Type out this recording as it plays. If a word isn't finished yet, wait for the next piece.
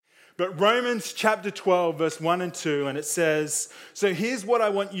But Romans chapter 12, verse 1 and 2, and it says, "So here's what I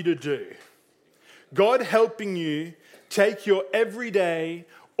want you to do. God helping you take your everyday,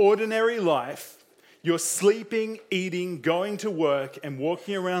 ordinary life, your sleeping, eating, going to work, and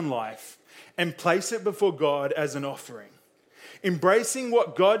walking around life, and place it before God as an offering. Embracing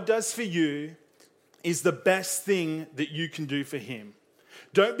what God does for you is the best thing that you can do for Him.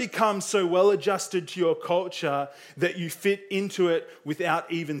 Don't become so well adjusted to your culture that you fit into it without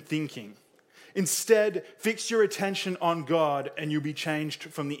even thinking. Instead, fix your attention on God and you'll be changed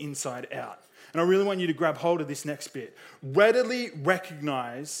from the inside out." And I really want you to grab hold of this next bit. Readily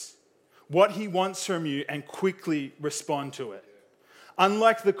recognize what He wants from you and quickly respond to it.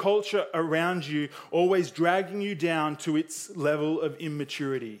 Unlike the culture around you, always dragging you down to its level of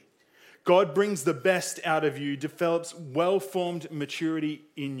immaturity, God brings the best out of you, develops well-formed maturity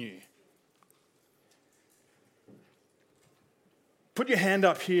in you. Put your hand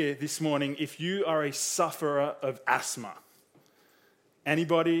up here this morning if you are a sufferer of asthma.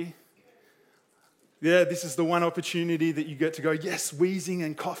 Anybody? Yeah, this is the one opportunity that you get to go, yes, wheezing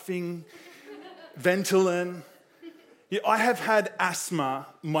and coughing, Ventolin. Yeah, I have had asthma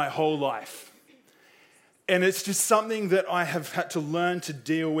my whole life. And it's just something that I have had to learn to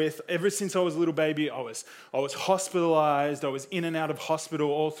deal with. Ever since I was a little baby, I was hospitalized. I was in and out of hospital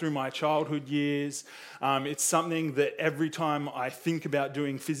all through my childhood years. It's something that every time I think about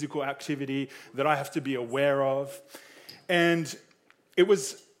doing physical activity that I have to be aware of. And it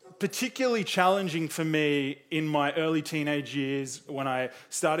was particularly challenging for me in my early teenage years when I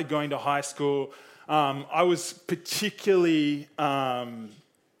started going to high school. I was particularly...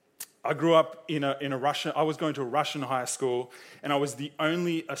 I grew up in a Russian. I was going to a Russian high school, and I was the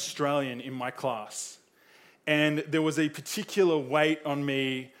only Australian in my class. And there was a particular weight on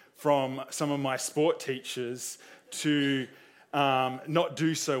me from some of my sport teachers to not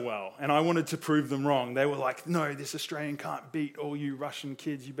do so well. And I wanted to prove them wrong. They were like, "No, this Australian can't beat all you Russian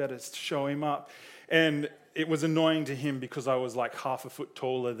kids. You better show him up." And it was annoying to him because I was like half a foot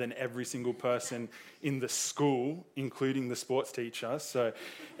taller than every single person in the school, including the sports teacher. So,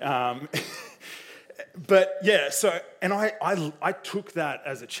 but yeah, and I took that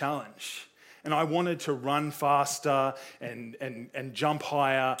as a challenge. And I wanted to run faster and jump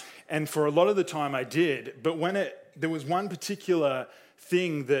higher. And for a lot of the time I did. But there was one particular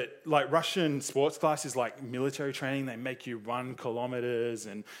thing that, like, Russian sports class is like military training. They make you run kilometers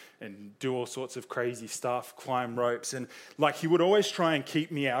and do all sorts of crazy stuff, climb ropes. And like, he would always try and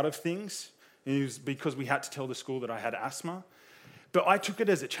keep me out of things. And it was because we had to tell the school that I had asthma. But I took it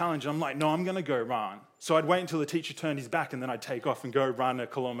as a challenge. I'm like, no, I'm going to go run. So I'd wait until the teacher turned his back and then I'd take off and go run a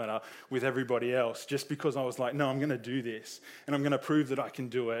kilometer with everybody else, just because I was like, no, I'm going to do this. And I'm going to prove that I can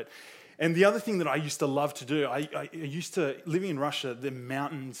do it. And the other thing that I used to love to do, living in Russia, the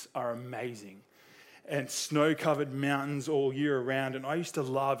mountains are amazing. And snow-covered mountains all year around. And I used to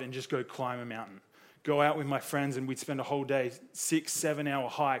love and just go climb a mountain. Go out with my friends and we'd spend a whole day, 6-7 hour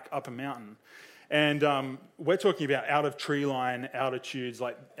hike up a mountain. And we're talking about out of tree line altitudes,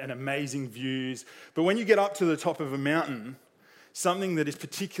 like, and amazing views. But when you get up to the top of a mountain, something that is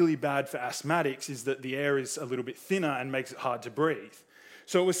particularly bad for asthmatics is that the air is a little bit thinner and makes it hard to breathe.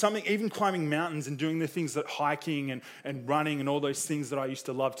 So it was something, even climbing mountains and doing the things that hiking and running and all those things that I used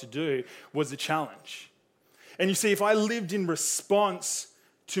to love to do was a challenge. And you see, if I lived in response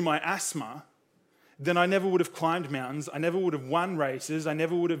to my asthma, then I never would have climbed mountains, I never would have won races, I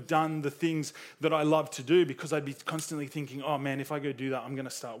never would have done the things that I love to do, because I'd be constantly thinking, oh man, if I go do that, I'm going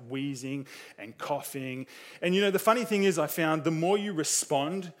to start wheezing and coughing. And you know, the funny thing is, I found the more you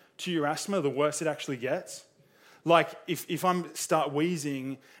respond to your asthma, the worse it actually gets. Like, if I start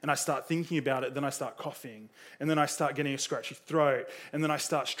wheezing and I start thinking about it, then I start coughing, and then I start getting a scratchy throat, and then I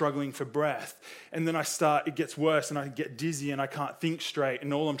start struggling for breath, and then it gets worse, and I get dizzy, and I can't think straight,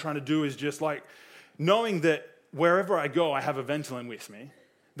 and all I'm trying to do is just like, knowing that wherever I go, I have a Ventolin with me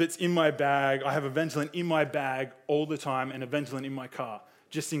that's in my bag. I have a Ventolin in my bag all the time and a Ventolin in my car,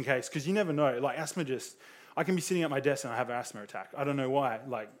 just in case, because you never know. Like, I can be sitting at my desk and I have an asthma attack. I don't know why.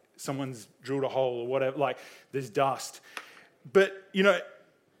 Like, someone's drilled a hole or whatever. Like, there's dust. But, you know,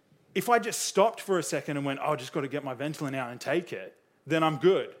 if I just stopped for a second and went, oh, I just got to get my Ventolin out and take it, then I'm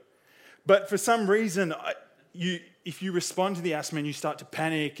good. But for some reason, if you respond to the asthma and you start to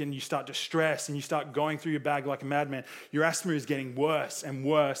panic and you start to stress and you start going through your bag like a madman, your asthma is getting worse and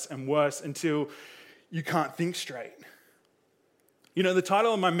worse and worse until you can't think straight. You know, the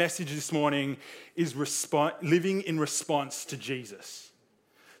title of my message this morning is Living in Response to Jesus.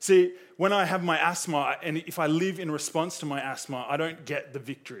 See, when I have my asthma, and if I live in response to my asthma, I don't get the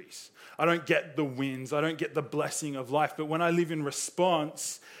victories. I don't get the wins. I don't get the blessing of life. But when I live in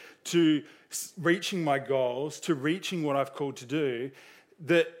response to reaching my goals, to reaching what I've called to do,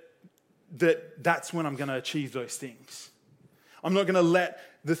 that's when I'm going to achieve those things. I'm not going to let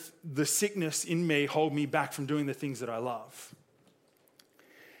the sickness in me hold me back from doing the things that I love.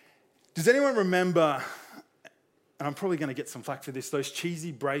 Does anyone remember, and I'm probably going to get some flack for this, those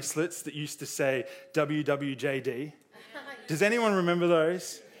cheesy bracelets that used to say WWJD? Does anyone remember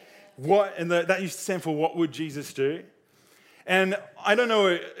those? That used to stand for What Would Jesus Do? And I don't know,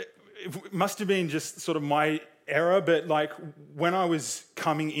 it must have been just sort of my era, but like when I was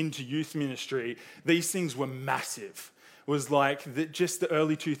coming into youth ministry, these things were massive. It was like just the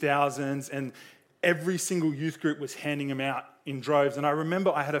early 2000s, and every single youth group was handing them out in droves. And I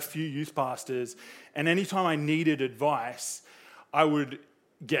remember I had a few youth pastors, and anytime I needed advice, I would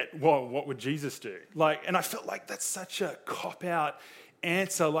get, well, what would Jesus do? And I felt like that's such a cop-out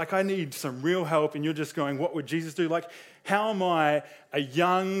answer. Like, I need some real help, and you're just going, what would Jesus do? Like, how am I, a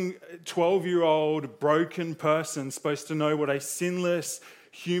young 12-year-old broken person, supposed to know what a sinless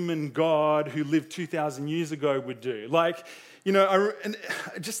human God who lived 2,000 years ago would do?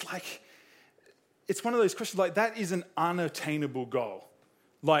 It's one of those questions, like, that is an unattainable goal.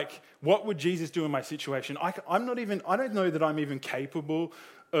 Like, what would Jesus do in my situation? I don't know that I'm even capable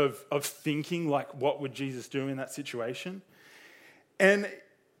of thinking, like, what would Jesus do in that situation? And,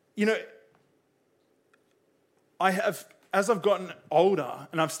 as I've gotten older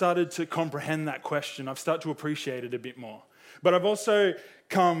and I've started to comprehend that question, I've started to appreciate it a bit more. But I've also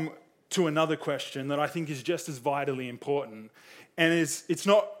come to another question that I think is just as vitally important. And it's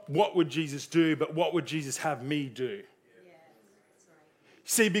not what would Jesus do, but what would Jesus have me do? Yeah, that's right.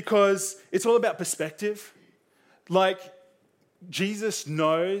 See, because it's all about perspective. Like, Jesus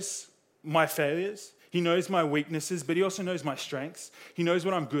knows my failures. He knows my weaknesses, but he also knows my strengths. He knows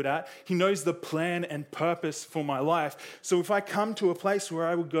what I'm good at. He knows the plan and purpose for my life. So if I come to a place where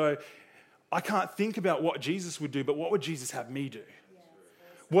I would go, I can't think about what Jesus would do, but what would Jesus have me do?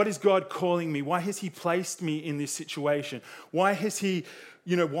 What is God calling me? Why has he placed me in this situation? Why is he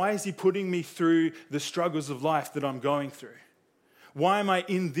putting me through the struggles of life that I'm going through? Why am I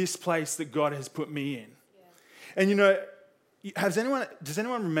in this place that God has put me in? Yeah. And does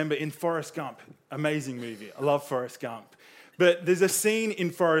anyone remember in Forrest Gump? Amazing movie. I love Forrest Gump. But there's a scene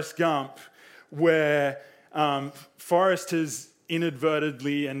in Forrest Gump where Forrest has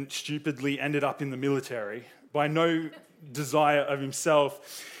inadvertently and stupidly ended up in the military by no desire of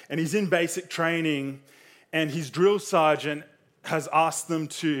himself, and he's in basic training, and his drill sergeant has asked them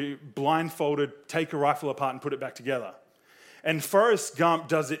to blindfolded take a rifle apart and put it back together. And Forrest Gump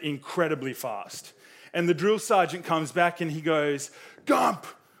does it incredibly fast. And the drill sergeant comes back and he goes, "Gump,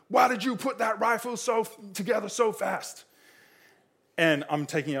 why did you put that rifle together so fast?" And I'm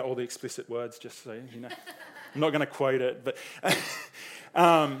taking out all the explicit words just so you know. I'm not going to quote it, but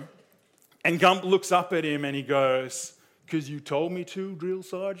and Gump looks up at him and he goes, "'Cause you told me to, drill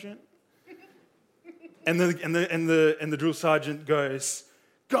sergeant." And the drill sergeant goes,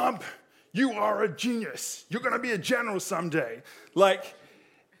 "Gump, you are a genius. You're going to be a general someday." Like,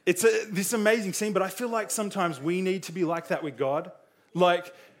 it's this amazing scene, but I feel like sometimes we need to be like that with God.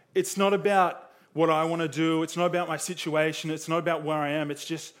 Like, it's not about what I want to do. It's not about my situation. It's not about where I am. It's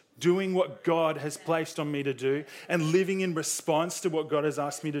just doing what God has placed on me to do and living in response to what God has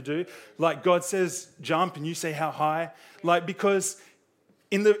asked me to do. Like, God says, jump, and you say, how high? Like, because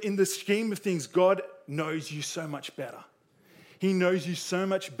in the scheme of things, God knows you so much better. He knows you so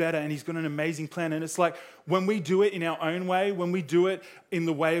much better, and he's got an amazing plan. And it's like, when we do it in our own way, when we do it in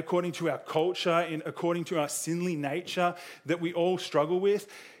the way according to our culture, according to our sinly nature that we all struggle with,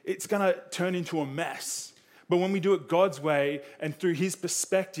 it's going to turn into a mess. But when we do it God's way and through his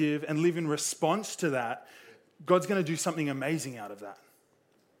perspective and live in response to that, God's going to do something amazing out of that.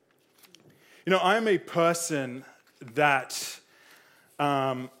 I am a person that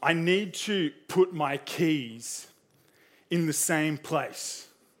I need to put my keys in the same place.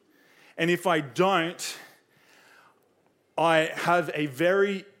 And if I don't, I have a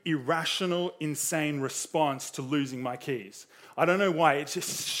very irrational, insane response to losing my keys. I don't know why. It just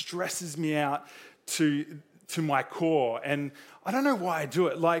stresses me out to my core. And I don't know why I do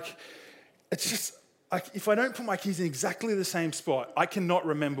it. Like, it's just, like, if I don't put my keys in exactly the same spot, I cannot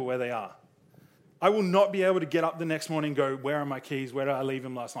remember where they are. I will not be able to get up the next morning and go, where are my keys? Where did I leave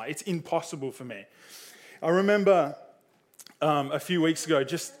them last night? It's impossible for me. I remember a few weeks ago,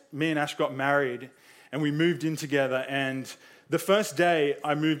 just me and Ash got married and we moved in together. And the first day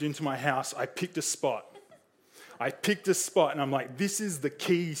I moved into my house, I picked a spot. And I'm like, this is the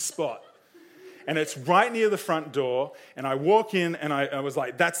key spot. And it's right near the front door. And I walk in and I was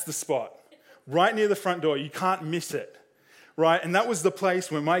like, that's the spot. Right near the front door. You can't miss it. right? And that was the place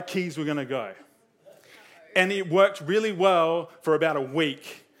where my keys were going to go. And it worked really well for about a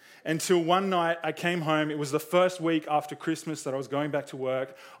week until one night I came home. It was the first week after Christmas that I was going back to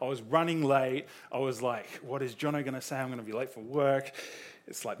work. I was running late. I was like, what is Jono going to say? I'm going to be late for work.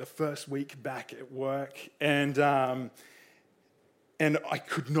 It's like the first week back at work. And I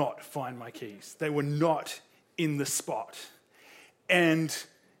could not find my keys. They were not in the spot. And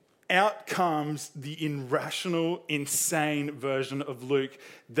out comes the irrational, insane version of Luke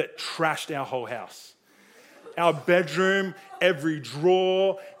that trashed our whole house. Our bedroom, every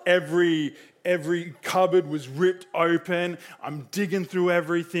drawer, every cupboard was ripped open. I'm digging through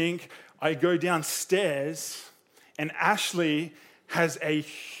everything. I go downstairs and Ashley has a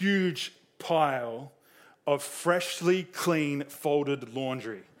huge pile of freshly clean folded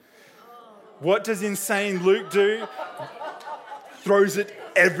laundry. What does insane Luke do? Throws it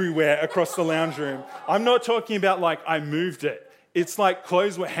everywhere across the lounge room. I'm not talking about like I moved it. It's like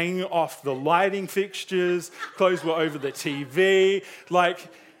clothes were hanging off the lighting fixtures, clothes were over the TV, like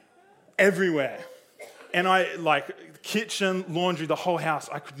everywhere. And I, like, kitchen, laundry, the whole house,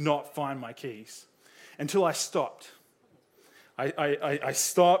 I could not find my keys until I stopped. I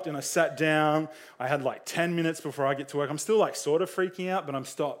stopped and I sat down. I had like 10 minutes before I get to work. I'm still like sort of freaking out, but I'm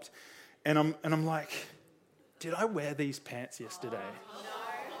stopped. And I'm like, did I wear these pants yesterday?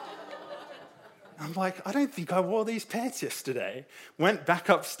 I'm like, I don't think I wore these pants yesterday. Went back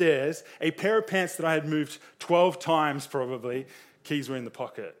upstairs, a pair of pants that I had moved 12 times probably, keys were in the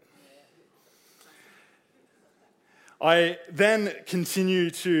pocket. I then continue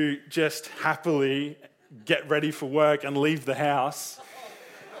to just happily get ready for work and leave the house.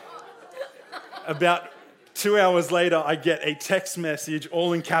 About 2 hours later, I get a text message,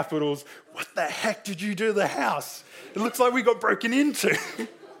 all in capitals, "What the heck did you do to the house? It looks like we got broken into."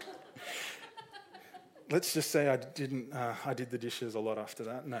 Let's just say I did the dishes a lot after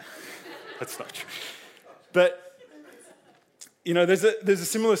that. No, that's not true. But, you know, there's a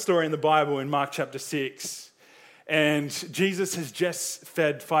similar story in the Bible in Mark chapter 6. And Jesus has just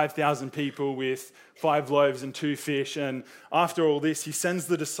fed 5,000 people with 5 loaves and 2 fish. And after all this, he sends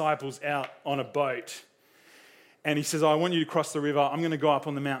the disciples out on a boat. And he says, I want you to cross the river. I'm going to go up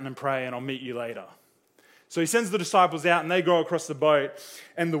on the mountain and pray, and I'll meet you later. So he sends the disciples out, and they go across the boat,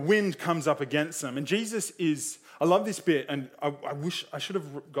 and the wind comes up against them. And Jesus I love this bit, and I wish I should have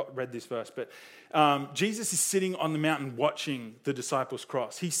read this verse, but Jesus is sitting on the mountain watching the disciples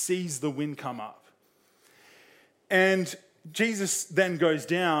cross. He sees the wind come up. And Jesus then goes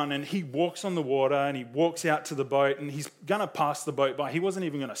down, and he walks on the water, and he walks out to the boat, and he's going to pass the boat by. He wasn't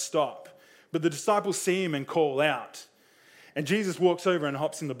even going to stop. But the disciples see him and call out. And Jesus walks over and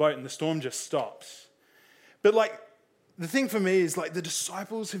hops in the boat, and the storm just stops. But like, the thing for me is like the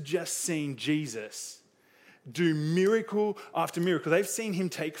disciples have just seen Jesus do miracle after miracle. They've seen him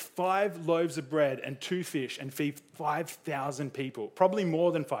take 5 loaves of bread and 2 fish and feed 5,000 people, probably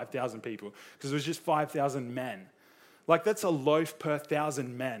more than 5,000 people, because it was just 5,000 men. Like, that's a loaf per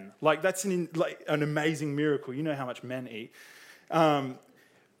 1,000 men. Like, that's an amazing miracle. You know how much men eat.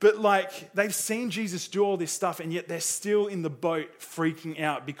 But like, they've seen Jesus do all this stuff, and yet they're still in the boat freaking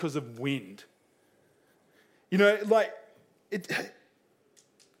out because of wind. You know, like,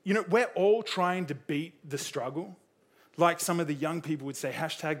 we're all trying to beat the struggle. Like some of the young people would say,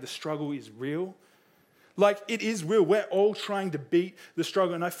 #the struggle is real. Like, it is real. We're all trying to beat the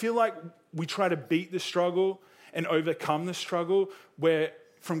struggle. And I feel like we try to beat the struggle and overcome the struggle, where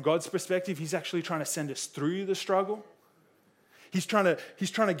from God's perspective, he's actually trying to send us through the struggle. He's trying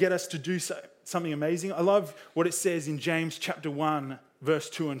to get us to do something amazing. I love what it says in James chapter 1, verse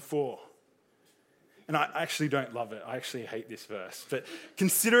 2 and 4. And I actually don't love it. I actually hate this verse. But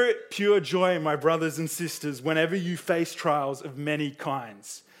consider it pure joy, my brothers and sisters, whenever you face trials of many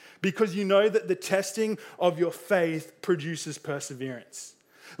kinds, because you know that the testing of your faith produces perseverance.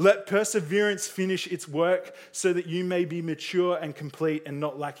 Let perseverance finish its work so that you may be mature and complete and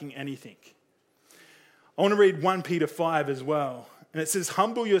not lacking anything. I want to read 1 Peter 5 as well. And it says,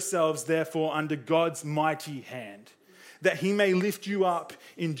 humble yourselves, therefore, under God's mighty hand, that he may lift you up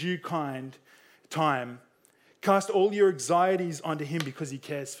in due time. Cast all your anxieties onto him because he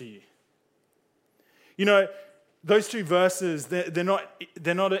cares for you. You know, those 2 verses, they're not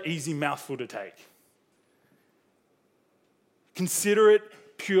an easy mouthful to take. Consider it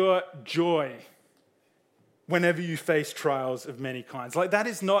pure joy whenever you face trials of many kinds. Like, that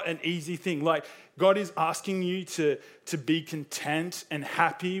is not an easy thing. Like, God is asking you to be content and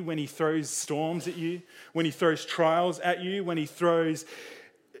happy when he throws storms at you, when he throws trials at you, when he throws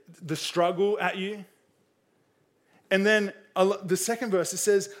the struggle at you. And then the second verse, it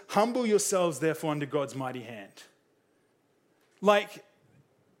says, humble yourselves, therefore, under God's mighty hand. Like,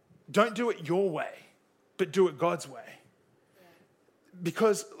 don't do it your way, but do it God's way.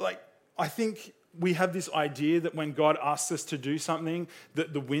 Because, like, I think we have this idea that when God asks us to do something,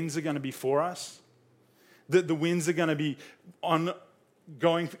 that the winds are going to be for us, that the winds are going to be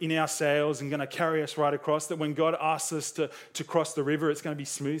going in our sails and going to carry us right across, that when God asks us to cross the river, it's going to be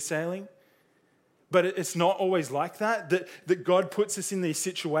smooth sailing. But it's not always like that, that God puts us in these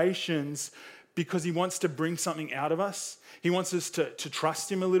situations because he wants to bring something out of us. He wants us to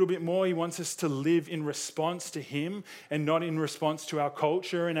trust him a little bit more. He wants us to live in response to him and not in response to our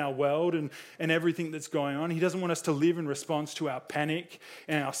culture and our world and everything that's going on. He doesn't want us to live in response to our panic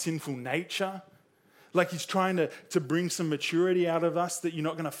and our sinful nature. Like he's trying to bring some maturity out of us that you're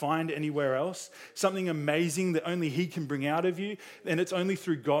not going to find anywhere else. Something amazing that only he can bring out of you. And it's only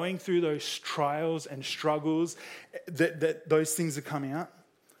through going through those trials and struggles that those things are coming out.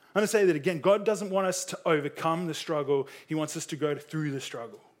 I'm going to say that again. God doesn't want us to overcome the struggle. He wants us to go through the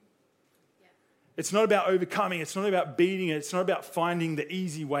struggle. Yeah. It's not about overcoming. It's not about beating it. It's not about finding the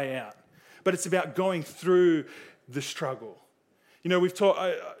easy way out. But it's about going through the struggle. You know, we've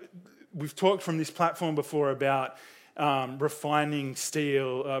talked from this platform before about refining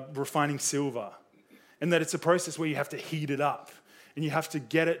steel, refining silver, and that it's a process where you have to heat it up and you have to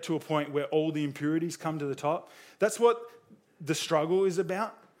get it to a point where all the impurities come to the top. That's what the struggle is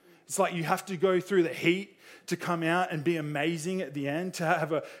about. It's like you have to go through the heat to come out and be amazing at the end, to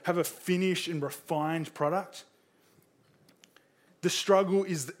have a finished and refined product. The struggle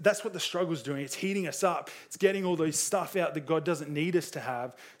that's what the struggle is doing. It's heating us up. It's getting all those stuff out that God doesn't need us to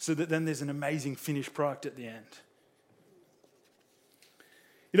have so that then there's an amazing finished product at the end.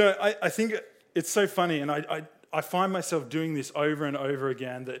 You know, I think it's so funny, and I find myself doing this over and over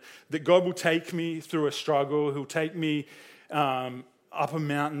again, that God will take me through a struggle. He'll take me up a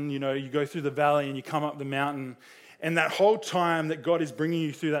mountain. You know, you go through the valley and you come up the mountain. And that whole time that God is bringing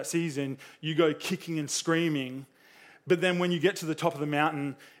you through that season, you go kicking and screaming. But then when you get to the top of the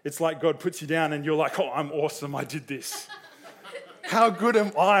mountain, it's like God puts you down and you're like, oh, I'm awesome, I did this. How good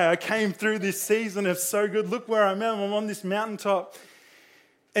am I? I came through this season, it's so good. Look where I am, I'm on this mountaintop.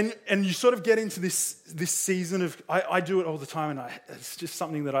 And you sort of get into this season of, I do it all the time, and it's just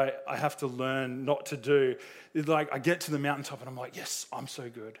something that I have to learn not to do. It's like I get to the mountaintop and I'm like, yes, I'm so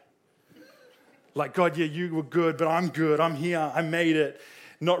good. Like, God, yeah, you were good, but I'm good, I'm here, I made it.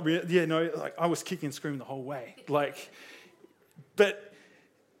 Not really, yeah, no, like I was kicking and screaming the whole way. Like, but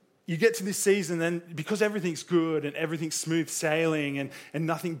you get to this season, then because everything's good and everything's smooth sailing and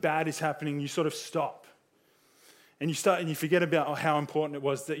nothing bad is happening, you sort of stop. And you forget about how important it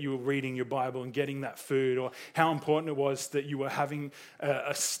was that you were reading your Bible and getting that food, or how important it was that you were having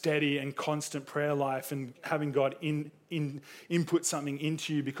a steady and constant prayer life and having God input something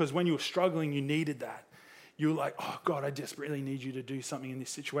into you, because when you were struggling, you needed that. You were like, oh, God, I desperately need you to do something in this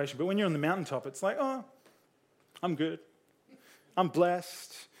situation. But when you're on the mountaintop, it's like, oh, I'm good. I'm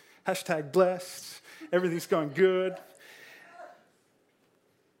blessed. # blessed. Everything's going good.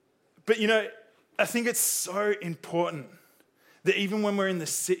 But, you know, I think it's so important that even when we're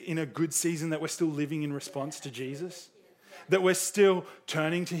in a good season, that we're still living in response to Jesus, that we're still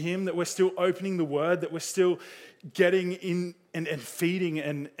turning to him, that we're still opening the word, that we're still getting in and feeding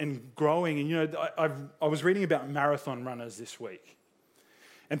and growing. And, you know, I was reading about marathon runners this week.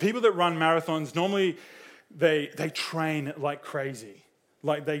 And people that run marathons, normally they train like crazy.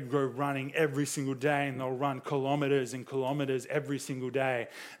 Like they go running every single day, and they'll run kilometers and kilometers every single day.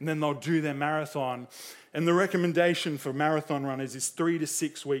 And then they'll do their marathon. And the recommendation for marathon runners is 3 to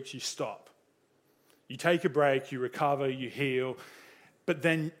 6 weeks you stop. You take a break, you recover, you heal, but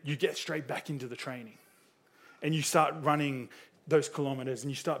then you get straight back into the training. And you start running those kilometers and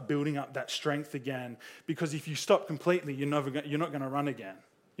you start building up that strength again. Because if you stop completely, you're not going to run again.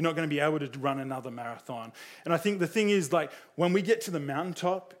 You're not going to be able to run another marathon. And I think the thing is, like, when we get to the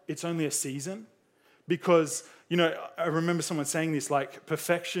mountaintop, it's only a season. Because, you know, I remember someone saying this, like,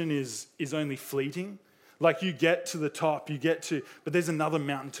 perfection is only fleeting. Like, you get to the top, but there's another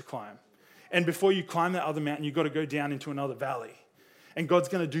mountain to climb. And before you climb that other mountain, you've got to go down into another valley. And God's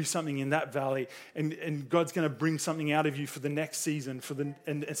going to do something in that valley. And God's going to bring something out of you for the next season,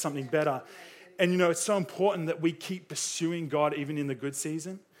 and something better. And, you know, it's so important that we keep pursuing God even in the good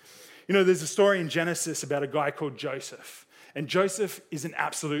season. You know, there's a story in Genesis about a guy called Joseph. And Joseph is an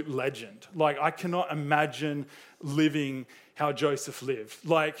absolute legend. Like, I cannot imagine living how Joseph lived.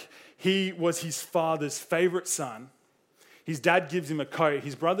 Like, he was his father's favorite son. His dad gives him a coat.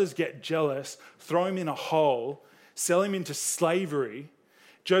 His brothers get jealous, throw him in a hole, sell him into slavery.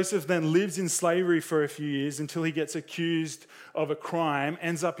 Joseph then lives in slavery for a few years until he gets accused of a crime,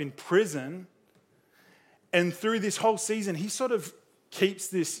 ends up in prison. And through this whole season, he sort of keeps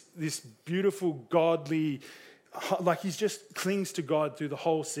this beautiful, godly, like he just clings to God through the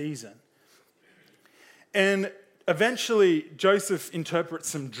whole season. And eventually, Joseph interprets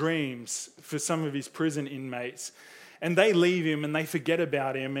some dreams for some of his prison inmates. And they leave him and they forget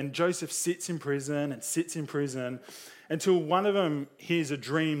about him. And Joseph sits in prison until one of them hears a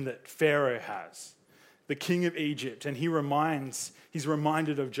dream that Pharaoh has, the king of Egypt. And he's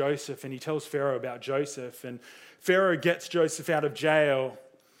reminded of Joseph, and he tells Pharaoh about Joseph. And Pharaoh gets Joseph out of jail.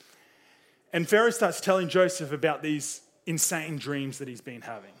 And Pharaoh starts telling Joseph about these insane dreams that he's been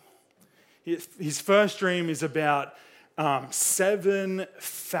having. His first dream is about 7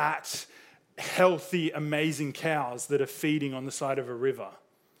 fat, healthy, amazing cows that are feeding on the side of a river.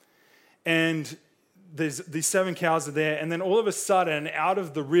 And these 7 cows are there, and then all of a sudden, out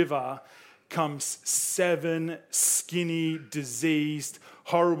of the river comes 7 skinny, diseased,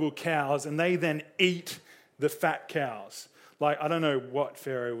 horrible cows, and they then eat the fat cows. Like, I don't know what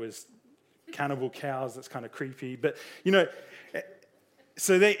Pharaoh was, cannibal cows, that's kind of creepy, but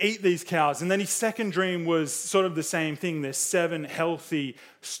so they eat these cows. And then his second dream was sort of the same thing. There's 7 healthy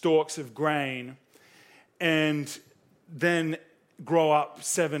stalks of grain, and then grow up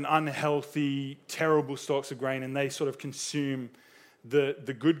 7 unhealthy, terrible stalks of grain, and they sort of consume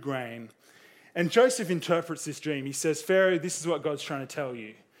the good grain. And Joseph interprets this dream. He says, Pharaoh, this is what God's trying to tell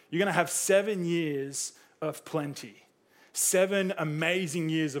you. You're going to have 7 years of plenty, 7 amazing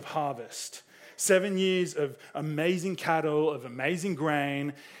years of harvest, 7 years of amazing cattle, of amazing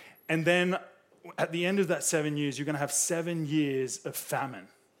grain. And then at the end of that 7 years, you're going to have 7 years of famine.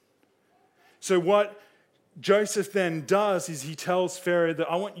 So what Joseph then does is he tells Pharaoh that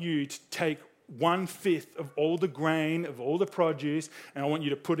I want you to take 1/5 of all the grain, of all the produce, and I want you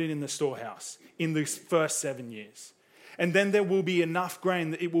to put it in the storehouse in the first 7 years. And then there will be enough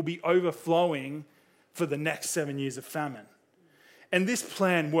grain that it will be overflowing for the next 7 years of famine. And this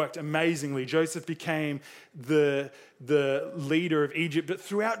plan worked amazingly. Joseph became the leader of Egypt. But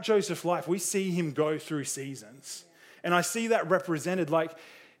throughout Joseph's life, we see him go through seasons. And I see that represented like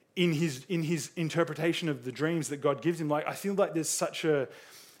in his interpretation of the dreams that God gives him. Like, I feel like there's such a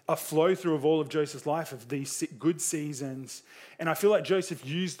flow through of all of Joseph's life of these good seasons. And I feel like Joseph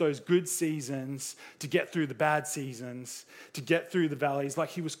used those good seasons to get through the bad seasons, to get through the valleys. Like,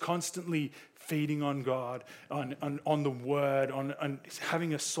 he was constantly feeding on God, on the word, on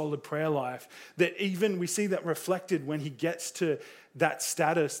having a solid prayer life. That even we see that reflected when he gets to that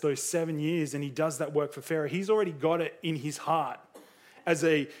status, those 7 years, and he does that work for Pharaoh. He's already got it in his heart as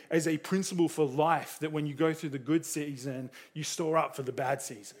a principle for life, that when you go through the good season, you store up for the bad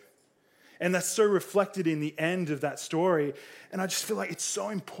season. And that's so reflected in the end of that story. And I just feel like it's so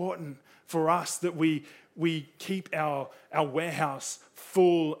important for us that we keep our warehouse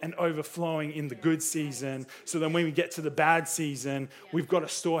full and overflowing in the good season, so then when we get to the bad season, we've got a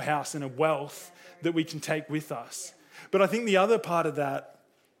storehouse and a wealth that we can take with us. But I think the other part of that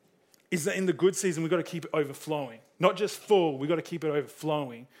is that in the good season, we've got to keep it overflowing. Not just full, we've got to keep it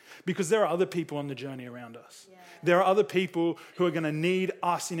overflowing, because there are other people on the journey around us. Yeah. There are other people who are going to need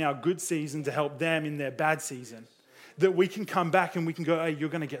us in our good season to help them in their bad season. That we can come back and we can go, hey, you're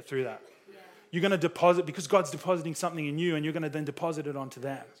going to get through that. Yeah. You're going to deposit, because God's depositing something in you, and you're going to then deposit it onto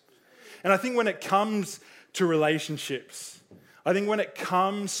them. And I think when it comes to relationships, I think when it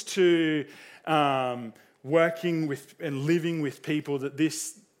comes to working with and living with people, that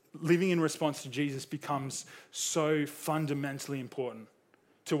this living in response to Jesus becomes so fundamentally important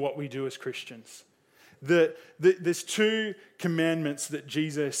to what we do as Christians. There's 2 commandments that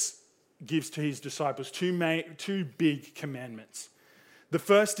Jesus gives to his disciples, 2 big commandments. The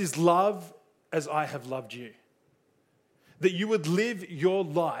first is love as I have loved you. That you would live your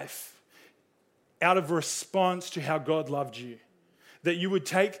life out of response to how God loved you. That you would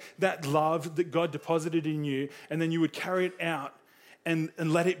take that love that God deposited in you, and then you would carry it out and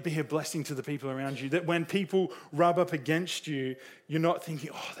let it be a blessing to the people around you. That when people rub up against you, you're not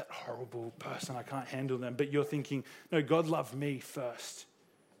thinking, oh, that horrible person, I can't handle them. But you're thinking, no, God loved me first.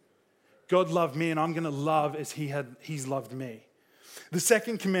 God loved me, and I'm going to love as he's loved me. The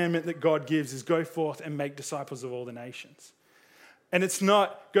second commandment that God gives is go forth and make disciples of all the nations. And it's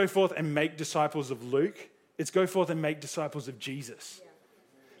not go forth and make disciples of Luke. It's go forth and make disciples of Jesus. Yeah.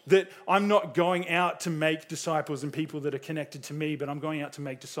 That I'm not going out to make disciples and people that are connected to me, but I'm going out to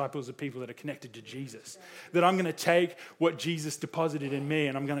make disciples of people that are connected to Jesus. That I'm going to take what Jesus deposited in me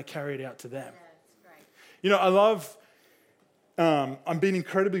and I'm going to carry it out to them. You know, I love, I've been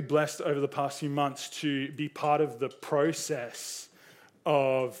incredibly blessed over the past few months to be part of the process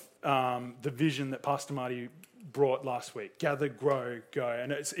of the vision that Pastor Marty brought last week. Gather, grow, go.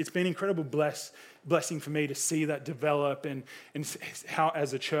 And it's been incredible blessing for me to see that develop and how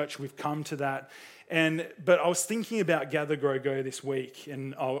as a church we've come to that. But I was thinking about Gather, Grow, Go this week,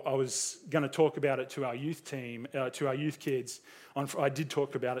 and I was going to talk about it to our youth team, to our youth kids. I did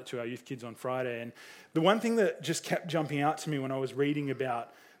talk about it to our youth kids on Friday. And the one thing that just kept jumping out to me when I was reading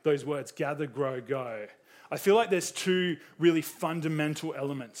about those words, gather, grow, go, I feel like there's two really fundamental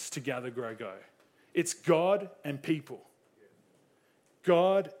elements to gather, grow, go. It's God and people.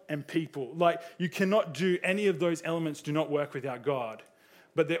 God and people. Like, you cannot do any of those elements do not work without God,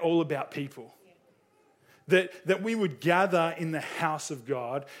 but they're all about people. That we would gather in the house of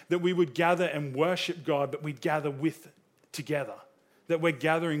God, that we would gather and worship God, but we'd gather together. That we're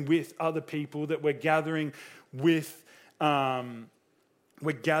gathering with other people, that we're gathering with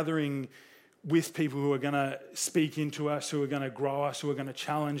people who are going to speak into us, who are going to grow us, who are going to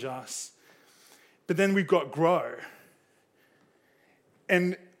challenge us. But then we've got grow.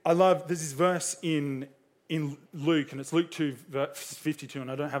 And I love, there's this verse in Luke, and it's Luke 2, verse 52, and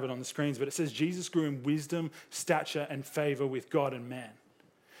I don't have it on the screens, but it says, Jesus grew in wisdom, stature, and favor with God and man.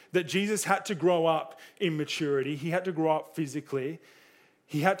 That Jesus had to grow up in maturity. He had to grow up physically.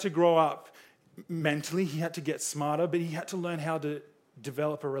 He had to grow up mentally. He had to get smarter, but he had to learn how to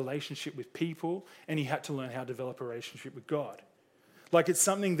develop a relationship with people, and he had to learn how to develop a relationship with God. Like, it's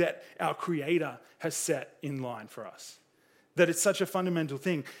something that our Creator has set in line for us. That it's such a fundamental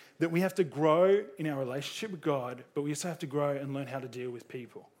thing that we have to grow in our relationship with God, but we also have to grow and learn how to deal with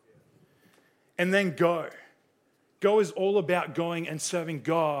people. And then go. Go is all about going and serving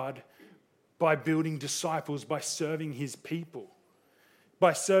God by building disciples, by serving his people,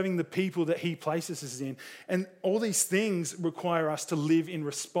 by serving the people that he places us in. And all these things require us to live in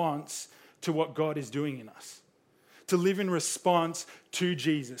response to what God is doing in us, to live in response to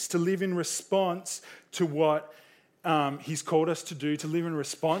Jesus, to live in response to what he's called us to do, to live in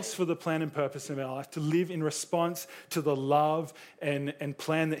response for the plan and purpose of our life, to live in response to the love and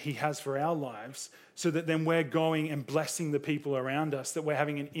plan that he has for our lives, so that then we're going and blessing the people around us, that we're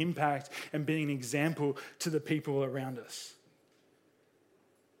having an impact and being an example to the people around us.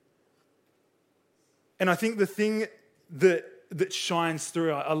 And I think the thing that shines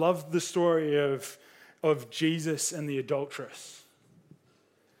through, I love the story of Jesus and the adulteress.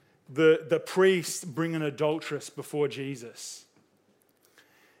 The priests bring an adulteress before Jesus.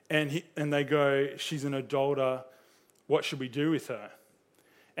 And they go, she's an adulterer, what should we do with her?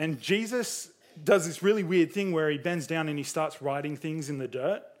 And Jesus does this really weird thing where he bends down and he starts writing things in the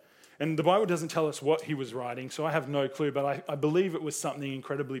dirt. And the Bible doesn't tell us what he was writing, so I have no clue, but I believe it was something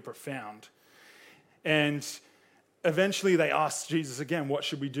incredibly profound. And eventually they asked Jesus again, what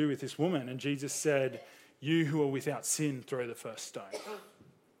should we do with this woman? And Jesus said, you who are without sin, throw the first stone.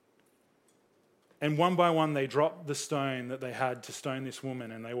 And one by one, they drop the stone that they had to stone this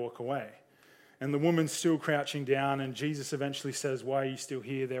woman and they walk away. And the woman's still crouching down, and Jesus eventually says, why are you still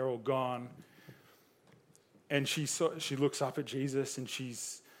here? They're all gone. And she looks up at Jesus and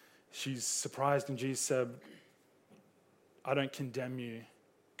she's surprised, and Jesus said, I don't condemn you.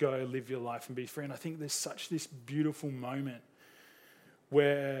 Go live your life and be free. And I think there's such this beautiful moment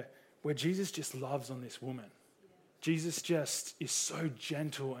where Jesus just loves on this woman. Jesus just is so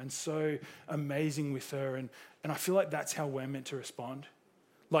gentle and so amazing with her. And I feel like that's how we're meant to respond.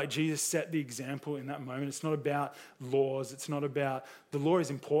 Like Jesus set the example in that moment. It's not about laws. It's not about, the law is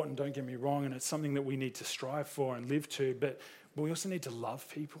important, don't get me wrong, and it's something that we need to strive for and live to, but we also need to love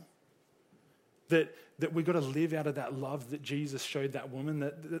people. That we've got to live out of that love that Jesus showed that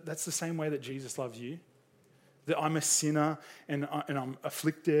woman. That's the same way that Jesus loves you. That I'm a sinner and I'm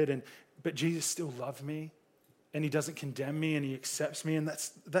afflicted, but Jesus still loved me. And he doesn't condemn me, and he accepts me, and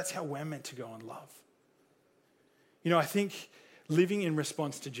that's how we're meant to go and love. You know, I think living in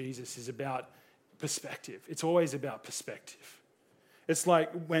response to Jesus is about perspective. It's always about perspective. It's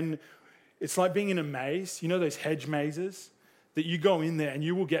like being in a maze, you know those hedge mazes, that you go in there and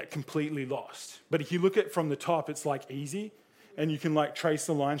you will get completely lost. But if you look at it from the top, it's like easy, and you can like trace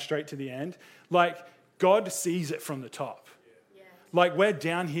the line straight to the end. Like God sees it from the top. Yeah. Like we're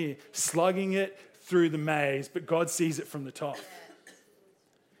down here slugging it through the maze, but God sees it from the top.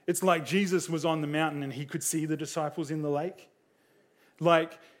 It's like Jesus was on the mountain and he could see the disciples in the lake.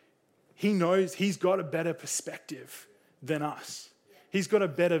 Like he knows he's got a better perspective than us. He's got a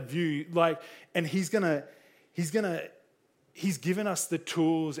better view. And he's given us the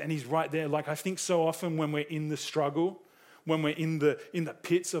tools, and he's right there. Like I think so often when we're in the struggle, when we're in the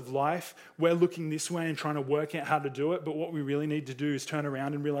pits of life, we're looking this way and trying to work out how to do it. But what we really need to do is turn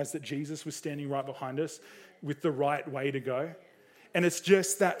around and realize that Jesus was standing right behind us with the right way to go. And it's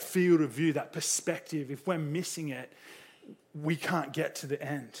just that field of view, that perspective. If we're missing it, we can't get to the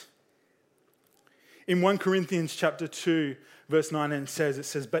end. In 1 Corinthians chapter 2, verse 9, it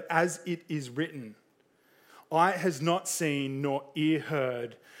says, but as it is written, eye has not seen, nor ear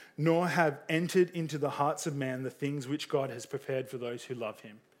heard, nor have entered into the hearts of man the things which God has prepared for those who love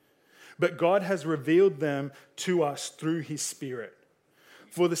him. But God has revealed them to us through his Spirit.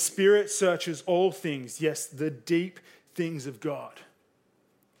 For the Spirit searches all things, yes, the deep things of God.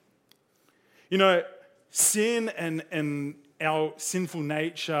 You know, sin and our sinful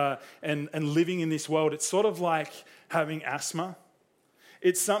nature and living in this world, it's sort of like having asthma.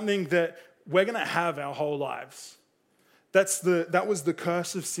 It's something that we're going to have our whole lives. That was the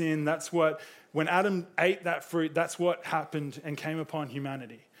curse of sin. That's what, when Adam ate that fruit, that's what happened and came upon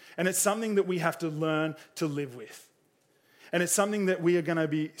humanity. And it's something that we have to learn to live with. And it's something that we are going to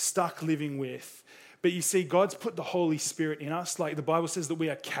be stuck living with. But you see, God's put the Holy Spirit in us. Like the Bible says that we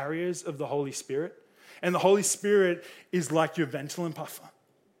are carriers of the Holy Spirit. And the Holy Spirit is like your Ventolin puffer.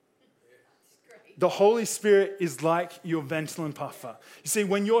 The Holy Spirit is like your Ventolin puffer. You see,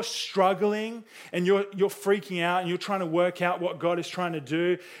 when you're struggling and you're freaking out and you're trying to work out what God is trying to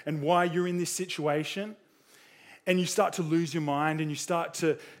do and why you're in this situation, and you start to lose your mind and you start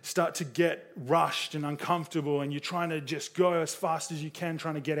to get rushed and uncomfortable and you're trying to just go as fast as you can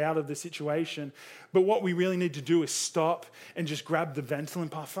trying to get out of the situation. But what we really need to do is stop and just grab the Ventolin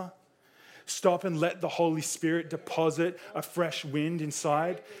puffer. Stop and let the Holy Spirit deposit a fresh wind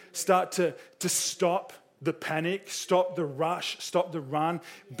inside. Start to stop the panic, stop the rush, stop the run.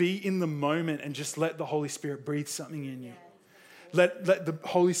 Be in the moment and just let the Holy Spirit breathe something in you. Let the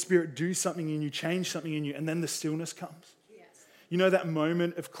Holy Spirit do something in you, change something in you, and then the stillness comes. Yes. You know that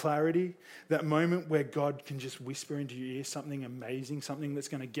moment of clarity, that moment where God can just whisper into your ear something amazing, something that's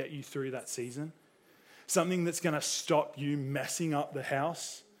going to get you through that season, something that's going to stop you messing up the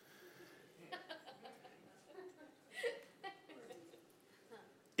house.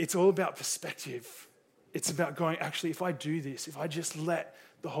 It's all about perspective. It's about going, actually, if I do this, if I just let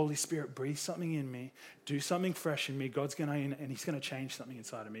the Holy Spirit breathe something in me, do something fresh in me, God's going to, and he's going to change something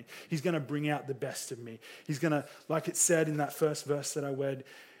inside of me. He's going to bring out the best of me. He's going to, like it said in that first verse that I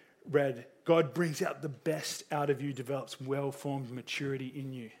read, God brings out the best out of you, develops well-formed maturity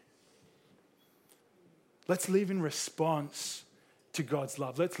in you. Let's live in response to God's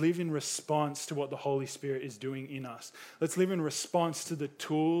love. Let's live in response to what the Holy Spirit is doing in us. Let's live in response to the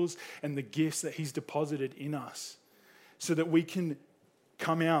tools and the gifts that he's deposited in us so that we can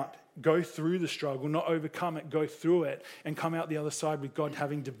come out, go through the struggle, not overcome it, go through it, and come out the other side with God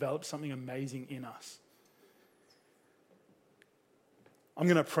having developed something amazing in us. I'm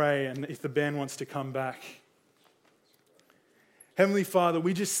going to pray, and if the band wants to come back. Heavenly Father,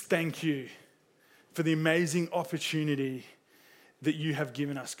 we just thank you for the amazing opportunity that you have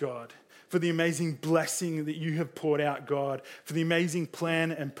given us, God, for the amazing blessing that you have poured out, God, for the amazing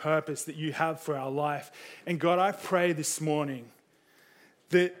plan and purpose that you have for our life. And God, I pray this morning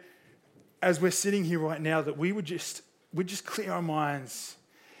that as we're sitting here right now, that we'd just clear our minds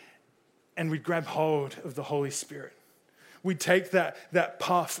and we'd grab hold of the Holy Spirit. We'd take that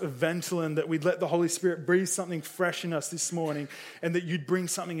puff of Ventolin, that we'd let the Holy Spirit breathe something fresh in us this morning, and that you'd bring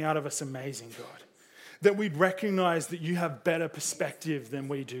something out of us amazing, God. That we'd recognize that you have better perspective than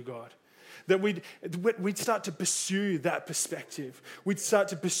we do, God. That we'd start to pursue that perspective. We'd start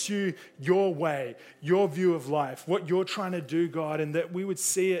to pursue your way, your view of life, what you're trying to do, God, and that we would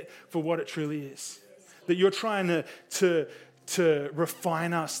see it for what it truly is. That you're trying to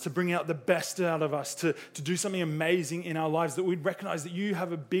refine us, to bring out the best out of us, to do something amazing in our lives, that we'd recognize that you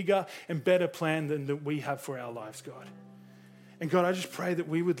have a bigger and better plan than that we have for our lives, God. And God, I just pray that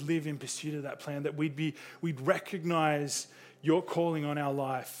we would live in pursuit of that plan, that we'd recognize your calling on our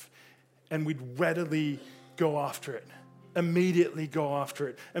life, and we'd readily go after it, immediately go after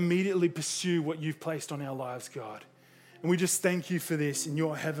it, immediately pursue what you've placed on our lives, God. And we just thank you for this in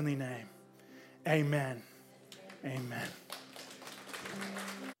your heavenly name. Amen. Amen.